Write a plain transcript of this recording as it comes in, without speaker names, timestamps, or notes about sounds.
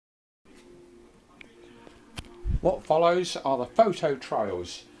What follows are the photo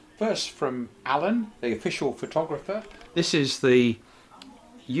trails. First from Alan, the official photographer. This is the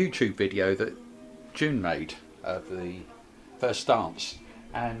YouTube video that June made of the first dance.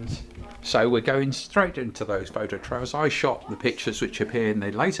 And so we're going straight into those photo trails. I shot the pictures which appear in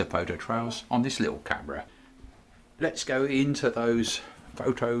the later photo trails on this little camera. Let's go into those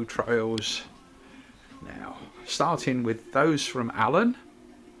photo trails now, starting with those from Alan.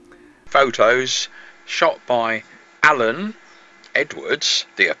 Photos shot by Alan Edwards,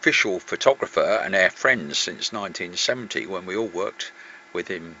 the official photographer and our friend since 1970 when we all worked with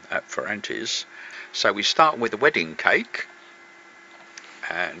him at Ferranti's. So we start with the wedding cake.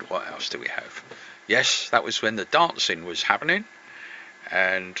 And what else do we have? Yes, that was when the dancing was happening.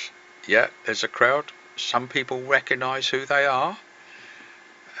 And yeah, there's a crowd. Some people recognise who they are.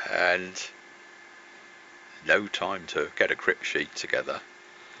 And no time to get a crib sheet together.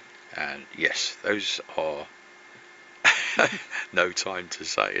 And yes, those are no time to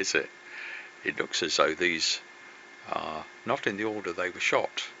say, is it? It looks as though these are not in the order they were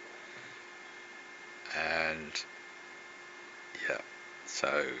shot. And yeah,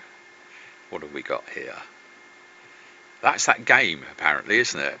 so what have we got here? That's that game apparently,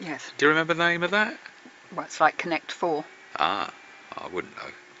 isn't it? Yes. Do you remember the name of that? Well, it's like Connect 4. Ah, I wouldn't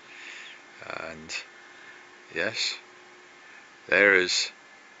know. And yes, there is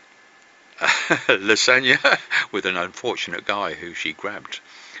Lasagna with an unfortunate guy who she grabbed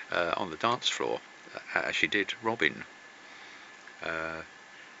on the dance floor, as she did Robin.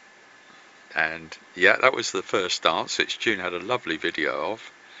 And yeah, that was the first dance which June had a lovely video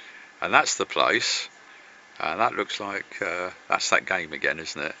of, and that's the place, and that looks like that's that game again,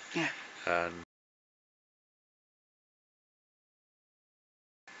 isn't it? Yeah. And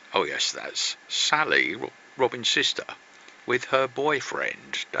oh yes, that's Sally, Robin's sister, with her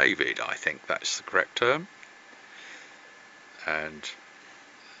boyfriend David, I think that's the correct term. And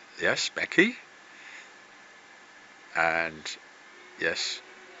yes, Becky. And yes,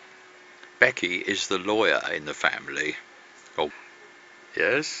 Becky is the lawyer in the family. Oh,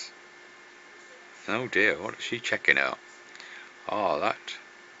 yes. Oh dear, what is she checking out? Ah, that.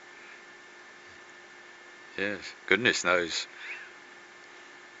 Yes, goodness knows.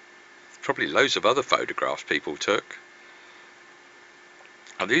 Probably loads of other photographs people took.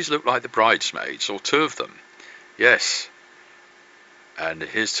 And these look like the bridesmaids, or two of them. Yes. And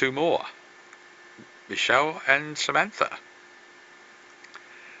here's two more. Michelle and Samantha.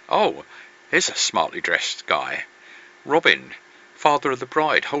 Oh, here's a smartly dressed guy. Robin, father of the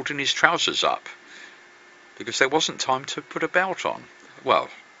bride, holding his trousers up. Because there wasn't time to put a belt on. Well,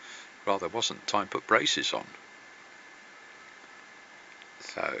 rather wasn't time to put braces on.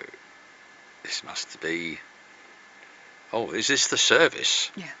 So, this must be... Oh, is this the service?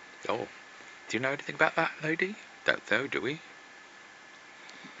 Yeah. Oh, do you know anything about that, lady? Don't know, do we?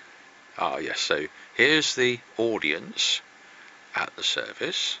 Ah, yes, so here's the audience at the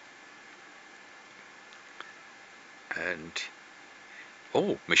service. And,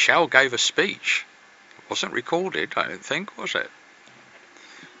 oh, Michelle gave a speech. It wasn't recorded, I don't think, was it?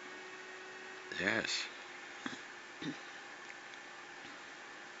 Yes.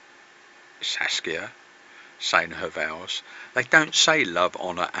 Saskia saying her vows. They don't say love,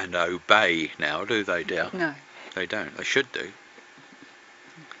 honour and obey now, do they, dear? No. They don't. They should do.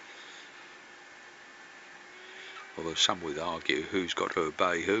 Although some would argue who's got to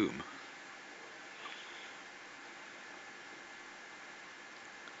obey whom.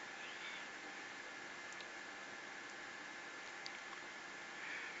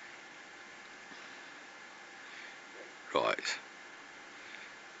 Right.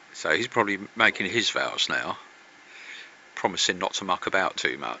 So he's probably making his vows now, promising not to muck about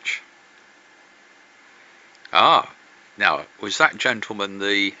too much. Ah, now, was that gentleman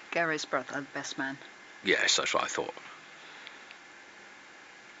the... Gary's brother, the best man. Yes, that's what I thought.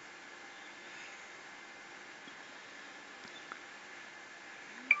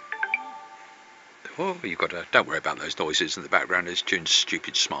 Oh, you've got to... Don't worry about those noises in the background. It's June's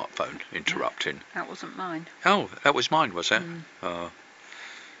stupid smartphone interrupting. That wasn't mine. Oh, that was mine, was it? Mm. Oh.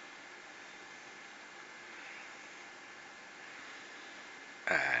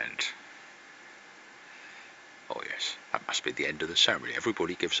 And... Oh yes, that must be the end of the ceremony.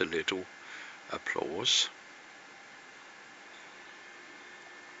 Everybody gives a little applause.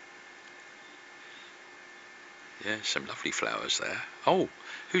 Yeah, some lovely flowers there. Oh,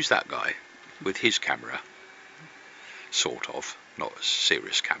 who's that guy with his camera? Sort of, not a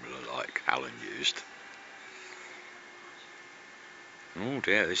serious camera like Alan used. Oh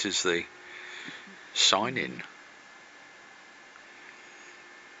dear, this is the sign-in.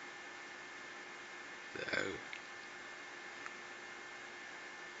 Oh,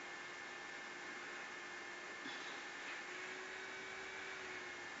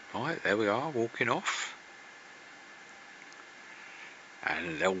 Right, there we are, walking off.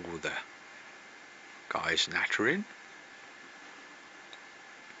 And all the guys nattering.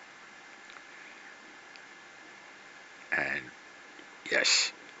 And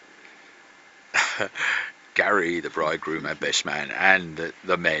yes, Gary, the bridegroom and best man, and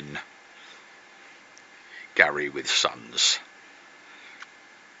the men. Gary with sons,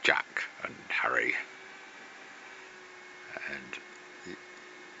 Jack and Harry. And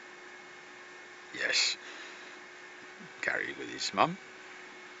yes, Gary with his mum.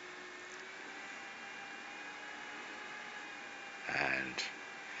 And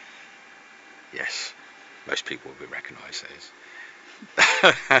yes, most people will recognise those.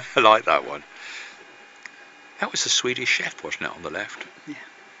 I like that one. That was the Swedish chef, wasn't it, on the left? Yeah.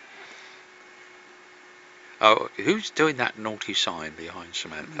 Oh, who's doing that naughty sign behind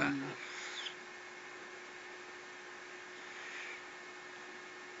Samantha?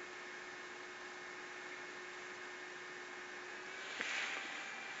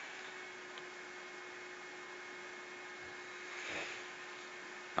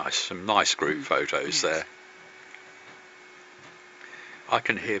 Nice, some nice group photos there. I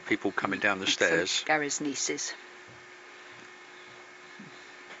can hear people coming down the stairs. Gary's nieces.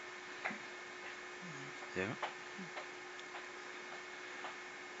 Yeah.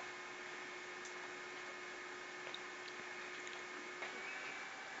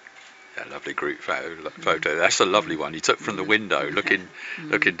 Yeah, lovely group photo. That's a lovely one you took from the window, looking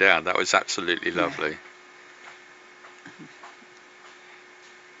down. That was absolutely lovely.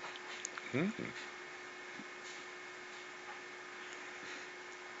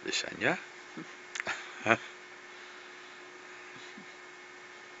 Lysania.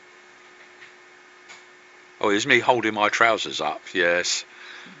 Oh, here's me holding my trousers up. Yes,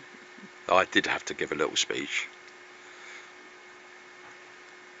 I did have to give a little speech.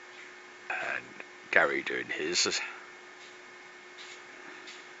 And Gary doing his.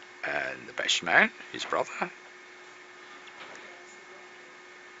 And the best man, his brother.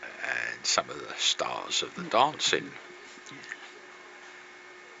 And some of the stars of the dancing.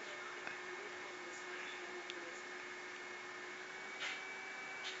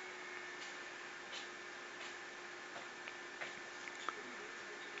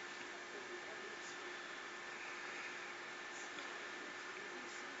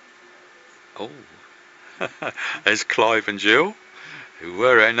 Oh, there's Clive and Jill, who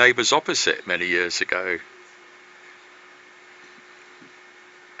were our neighbours opposite many years ago.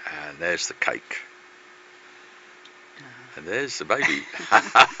 And there's the cake. And there's the baby.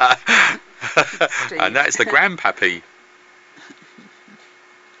 And that's the grandpappy.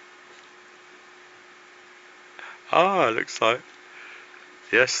 Ah, it looks like.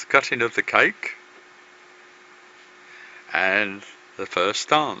 Yes, the cutting of the cake. And the first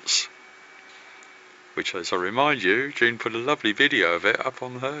dance. Which, as I remind you, June put a lovely video of it up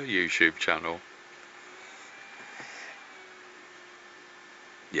on her YouTube channel.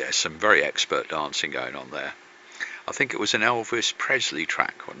 Yeah, some very expert dancing going on there. I think it was an Elvis Presley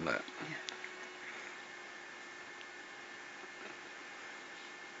track, wasn't it?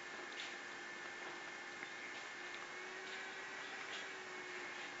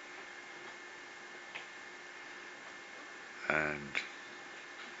 Yeah. And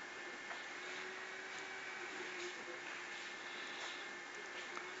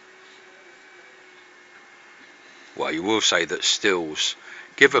well, you will say that stills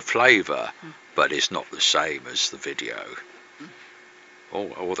give a flavour, but it's not the same as the video.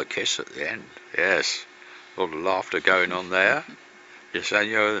 Oh, the kiss at the end, yes. All the laughter going on there.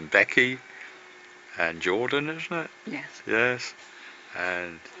 Yesenia and Becky and Jordan, isn't it? Yes. Yes.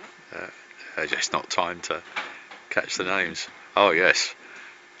 And just not time to catch the names. Oh, yes.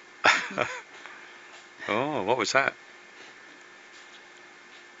 Oh, what was that?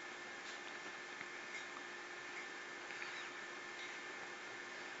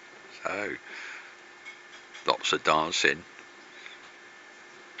 So, lots of dancing.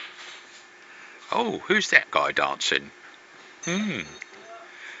 Oh, who's that guy dancing?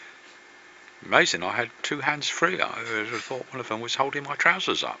 Amazing, I had two hands free. I thought one of them was holding my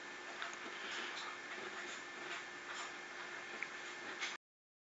trousers up.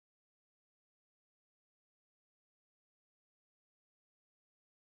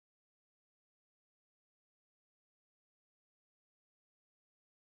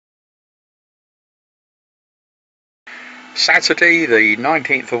 Saturday the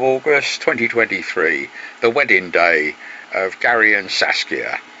 19th of August 2023, the wedding day of Gary and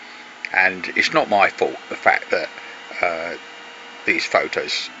Saskia, and it's not my fault the fact that these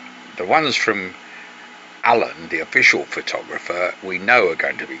photos, the ones from Alan, the official photographer, we know are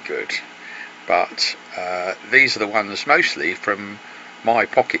going to be good. But these are the ones mostly from my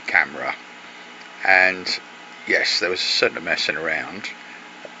pocket camera. And yes, there was a certain messing around,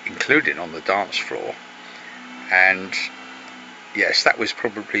 including on the dance floor. And yes, that was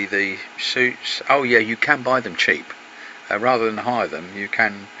probably the suits. Oh yeah, you can buy them cheap. Rather than hire them, you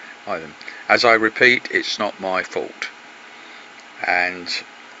can buy them. As I repeat, it's not my fault. And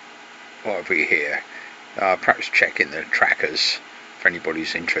what have we here? Perhaps checking the trackers for anybody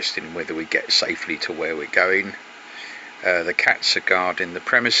who's interested in whether we get safely to where we're going. The cats are guarding the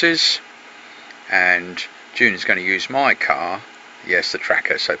premises, and June's going to use my car, yes, the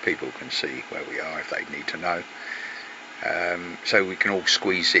tracker, so people can see where we are if they need to know. So we can all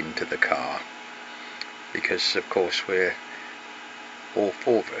squeeze into the car, because of course we're all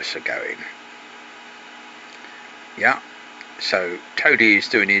four of us are going. Yeah, so Toadie is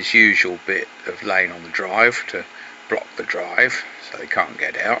doing his usual bit of laying on the drive to block the drive so they can't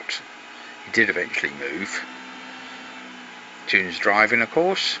get out. He did eventually move. June's driving, of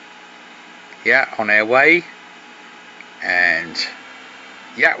course. Yeah, on our way. And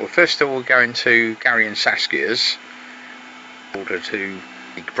yeah, well, first of all, we're going to Gary and Saskia's in order to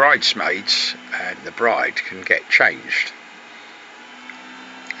the bridesmaids and the bride can get changed.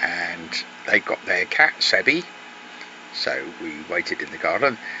 And they got their cat, Sebby. So we waited in the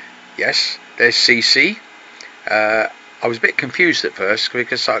garden. Yes, there's Cece. I was a bit confused at first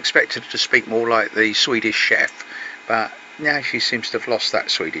because I expected her to speak more like the Swedish chef, but now she seems to have lost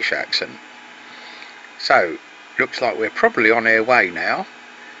that Swedish accent. So, looks like we're probably on our way now.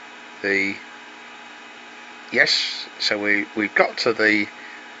 Yes, so we've got to the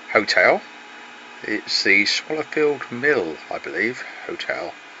hotel. It's the Swallowfield Mill, I believe,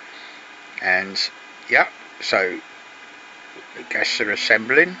 hotel. And yeah, so the guests are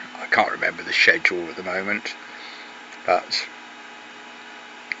assembling. I can't remember the schedule at the moment, but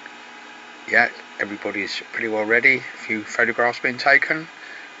yeah, everybody's pretty well ready. A few photographs being taken,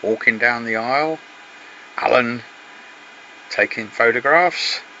 walking down the aisle, Alan taking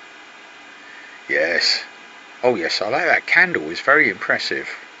photographs. Yes, oh yes, I like that candle, it's very impressive.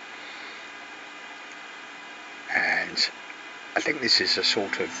 And I think this is a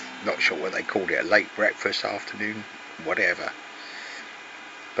sort of, not sure what they called it, a late breakfast, afternoon, whatever.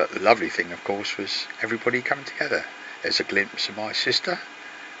 But the lovely thing, of course, was everybody coming together. There's a glimpse of my sister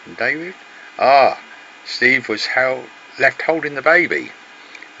and David. Steve was left holding the baby.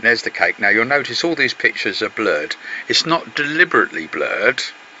 And there's the cake. Now you'll notice all these pictures are blurred. It's not deliberately blurred.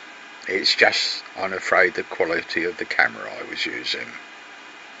 It's just, I'm afraid, the quality of the camera I was using.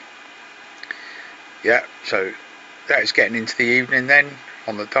 Yeah, so that's getting into the evening then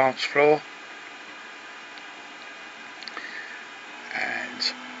on the dance floor. And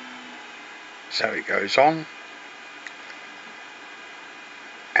so it goes on.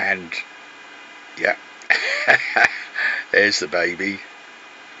 And yeah, there's the baby.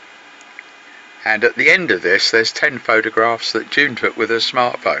 And at the end of this, there's 10 photographs that June took with her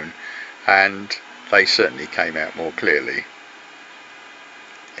smartphone, and they certainly came out more clearly.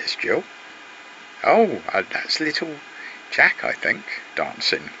 There's Jill. Oh, that's little Jack, I think,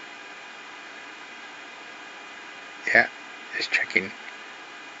 dancing. Yeah, just checking.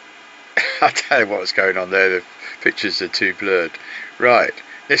 I don't know what's going on there, the pictures are too blurred. Right,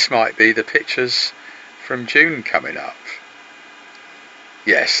 this might be the pictures from June coming up.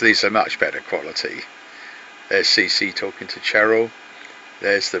 Yes, these are much better quality. There's Cece talking to Cheryl.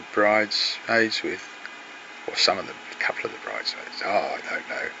 There's the bridesmaids with, or some of them, a couple of the bridesmaids. Oh, I don't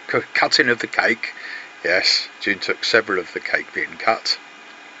know. Cutting of the cake. Yes, June took several of the cake being cut.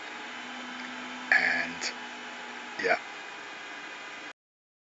 And yeah.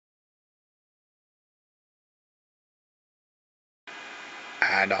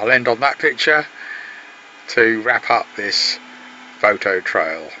 And I'll end on that picture to wrap up this photo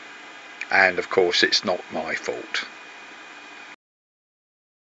trail. And of course, it's not my fault.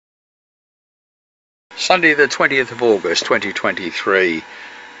 Sunday the 20th of August 2023,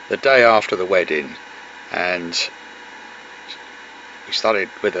 the day after the wedding, and we started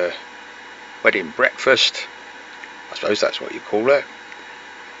with a wedding breakfast. I suppose that's what you call it.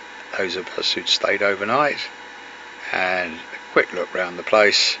 Those of us who'd stayed overnight, and a quick look round the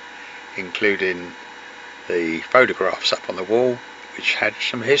place, including the photographs up on the wall which had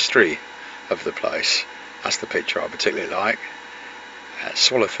some history of the place. That's the picture I particularly like, at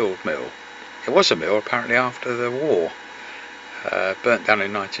Swallowfield Mill. It was a mill apparently after the war, burnt down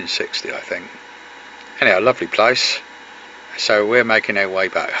in 1960 I think. Anyhow, lovely place. So we're making our way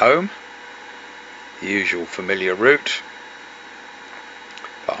back home, the usual familiar route,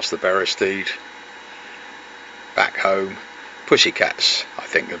 past the Beresteed, back home. Pussycats, I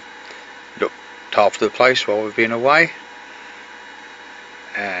think, have looked after the place while we've been away.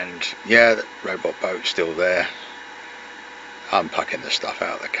 And yeah, the robot boat's still there. Unpacking the stuff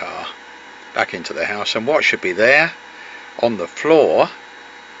out of the car, back into the house, and what should be there on the floor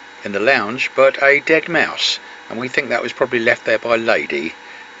in the lounge but a dead mouse, and we think that was probably left there by Lady,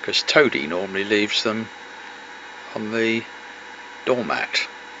 because Toadie normally leaves them on the doormat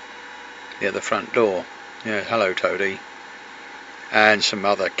near the front door. Yeah, hello Toadie. And some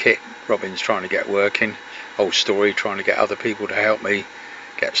other kit Robin's trying to get working. Old story, trying to get other people to help me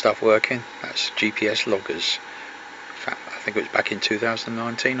get stuff working. That's GPS loggers. In fact, I think it was back in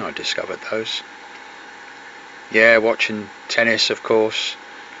 2019 I discovered those. Yeah, watching tennis of course,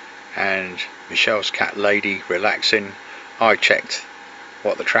 and Michelle's cat Lady relaxing. I checked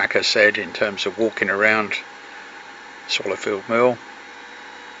what the tracker said in terms of walking around Swallowfield Mill,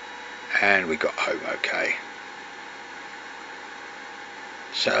 and we got home okay.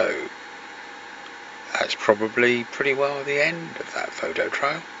 So that's probably pretty well the end of that photo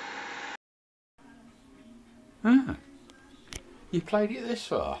trail. Ah, you played it this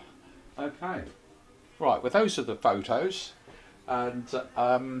far. Okay. Right, well those are the photos, and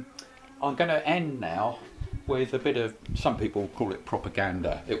I'm going to end now with a bit of, some people call it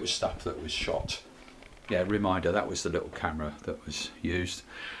propaganda. It was stuff that was shot. Yeah, reminder, that was the little camera that was used.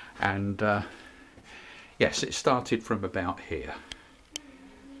 And yes, it started from about here.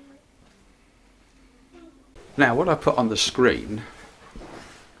 Now what I put on the screen,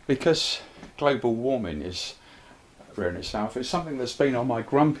 because global warming is rearing itself, it's something that's been on my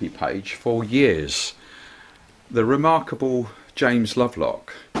grumpy page for years. The remarkable James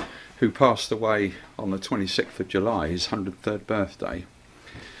Lovelock, who passed away on the 26th of July, his 103rd birthday.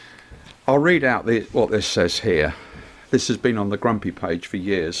 I'll read out what this says here. This has been on the grumpy page for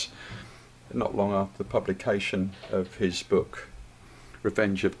years, not long after the publication of his book,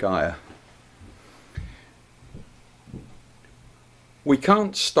 Revenge of Gaia. We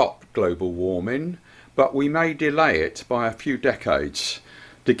can't stop global warming, but we may delay it by a few decades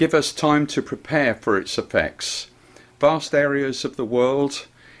to give us time to prepare for its effects. Vast areas of the world,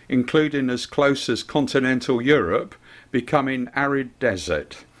 including as close as continental Europe, becoming arid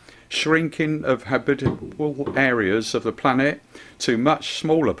desert, shrinking of habitable areas of the planet to much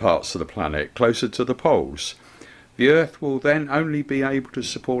smaller parts of the planet, closer to the poles. The Earth will then only be able to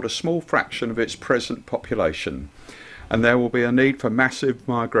support a small fraction of its present population, and there will be a need for massive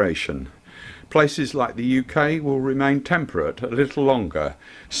migration. Places like the UK will remain temperate a little longer,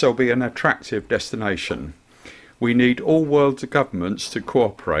 so be an attractive destination. We need all world governments to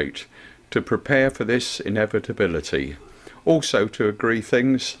cooperate to prepare for this inevitability. Also to agree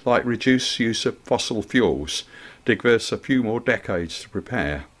things like reduce use of fossil fuels to give us a few more decades to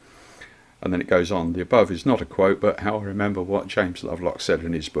prepare. And then it goes on. The above is not a quote, but how I remember what James Lovelock said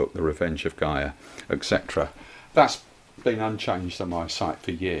in his book, The Revenge of Gaia, etc. That's been unchanged on my site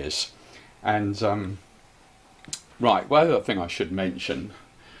for years. And right, well, the other thing I should mention,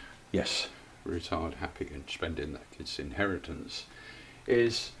 yes, retired happy and spending that kid's inheritance,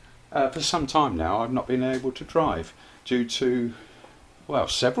 is for some time now I've not been able to drive due to, well,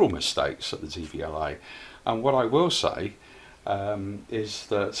 several mistakes at the DVLA. And what I will say is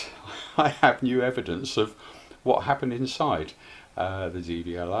that I have new evidence of what happened inside the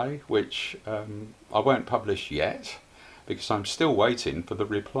DVLA, which I won't publish yet, because I'm still waiting for the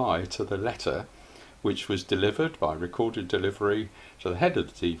reply to the letter which was delivered by recorded delivery to the head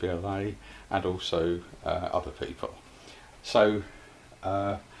of the DVLA and also other people. So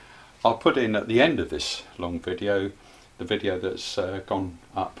I'll put in at the end of this long video the video that's gone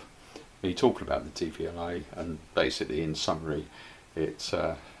up, me talking about the DVLA, and basically in summary it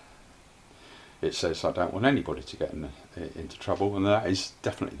says I don't want anybody to get into trouble, and that is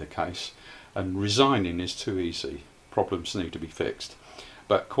definitely the case, and resigning is too easy. Problems need to be fixed.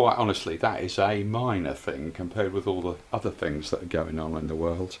 But quite honestly, that is a minor thing compared with all the other things that are going on in the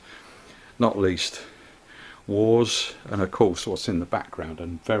world, not least wars, and of course what's in the background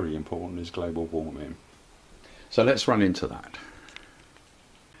and very important is global warming. So let's run into that.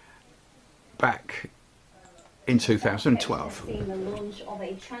 Back in 2012. We've seen the launch of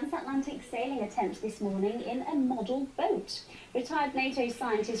a transatlantic sailing attempt this morning in a model boat. Retired NATO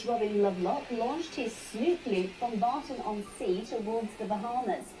scientist Robin Lovelock launched his Snoop Loop from Barton-on-Sea towards the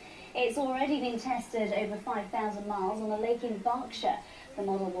Bahamas. It's already been tested over 5,000 miles on a lake in Berkshire. The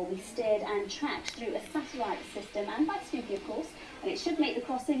model will be steered and tracked through a satellite system and by Snoopy, of course, and it should make the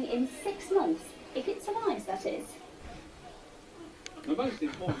crossing in 6 months, if it survives, that is. The most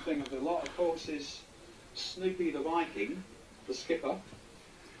important thing of the lot, of course, is Snoopy the Viking, the skipper.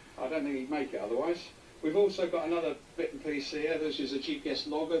 I don't think he'd make it otherwise. We've also got another bit and piece here. This is a GPS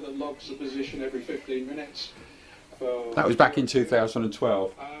logger that logs the position every 15 minutes. That was back in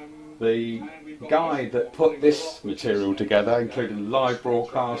 2012. The guy that put this material together, including the live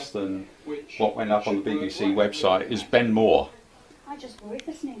broadcast and what went up on the BBC website, is Ben Moore. I just worried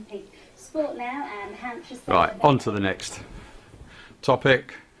for Snoopy. Sport now and Hampshire. Right, on to the next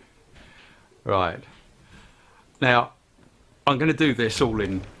topic. Right. Now, I'm going to do this all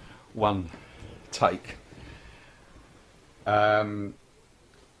in one take. All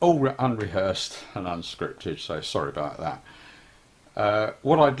unrehearsed and unscripted, so sorry about that.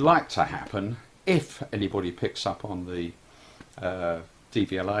 What I'd like to happen, if anybody picks up on the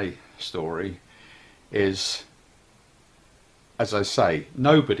DVLA story, is, as I say,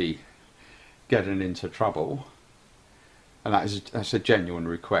 nobody getting into trouble, and that's a genuine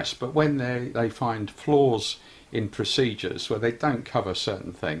request, but when they find flaws in procedures where they don't cover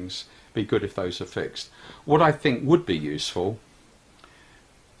certain things, be good if those are fixed. What I think would be useful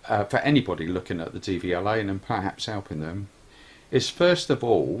for anybody looking at the DVLA and perhaps helping them is, first of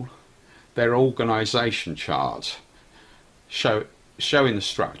all, their organisation chart showing the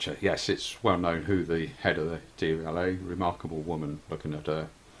structure. Yes, it's well known who the head of the DVLA, remarkable woman, looking at her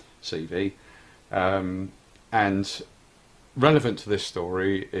CV, and relevant to this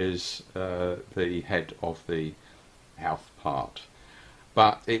story is the head of the health part.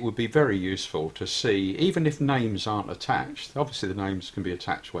 But it would be very useful to see, even if names aren't attached, obviously the names can be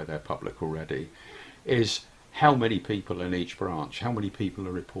attached where they're public already, is how many people in each branch, how many people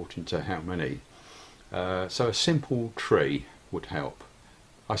are reporting to how many. So a simple tree would help.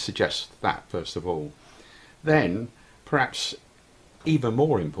 I suggest that first of all. Then, perhaps even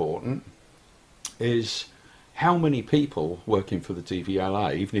more important, is how many people working for the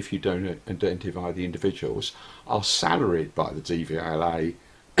DVLA, even if you don't identify the individuals, are salaried by the DVLA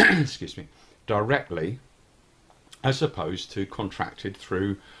excuse me, directly, as opposed to contracted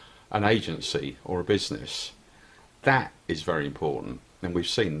through an agency or a business. That is very important, and we've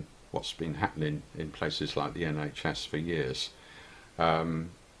seen what's been happening in places like the NHS for years.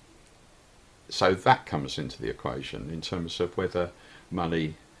 So that comes into the equation in terms of whether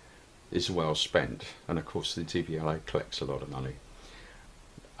money is well spent, and of course the DVLA collects a lot of money,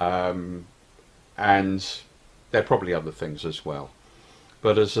 and there are probably other things as well,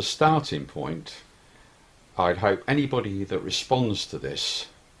 but as a starting point, I'd hope anybody that responds to this,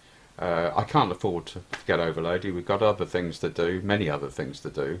 I can't afford to get overloaded, we've got other things to do, many other things to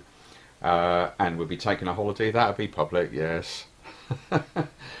do, and we'll be taking a holiday. That'll be public, yes.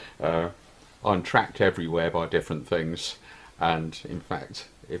 I'm tracked everywhere by different things, and in fact,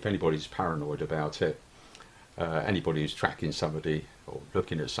 if anybody's paranoid about it, anybody who's tracking somebody or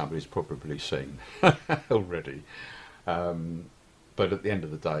looking at somebody is probably seen already. But at the end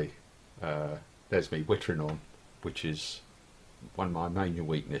of the day, there's me whittering on, which is one of my main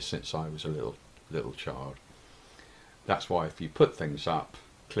weaknesses since I was a little child. That's why if you put things up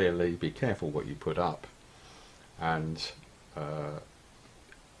clearly, be careful what you put up, and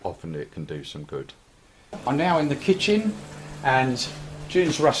often it can do some good. I'm now in the kitchen, and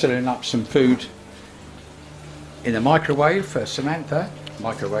June's rustling up some food in the microwave for Samantha. The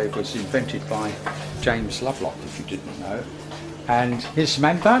microwave was invented by James Lovelock, if you didn't know. And here's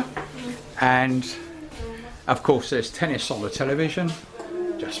Samantha, and of course there's tennis on the television,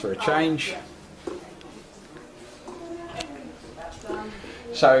 just for a change.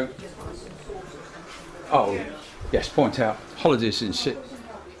 So, oh yes, point out, holidays in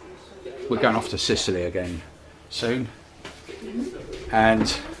we're going off to Sicily again soon.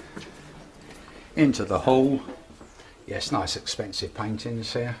 And into the hall. Yes, nice expensive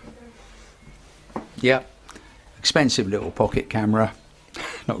paintings here. Yep, expensive little pocket camera,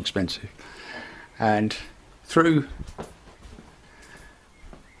 not expensive. And through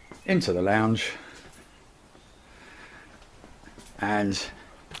into the lounge and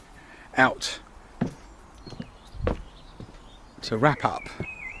out to wrap up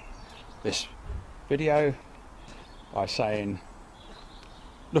this video by saying,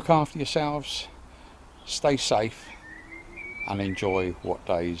 look after yourselves, stay safe, and enjoy what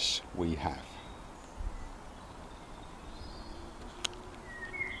days we have.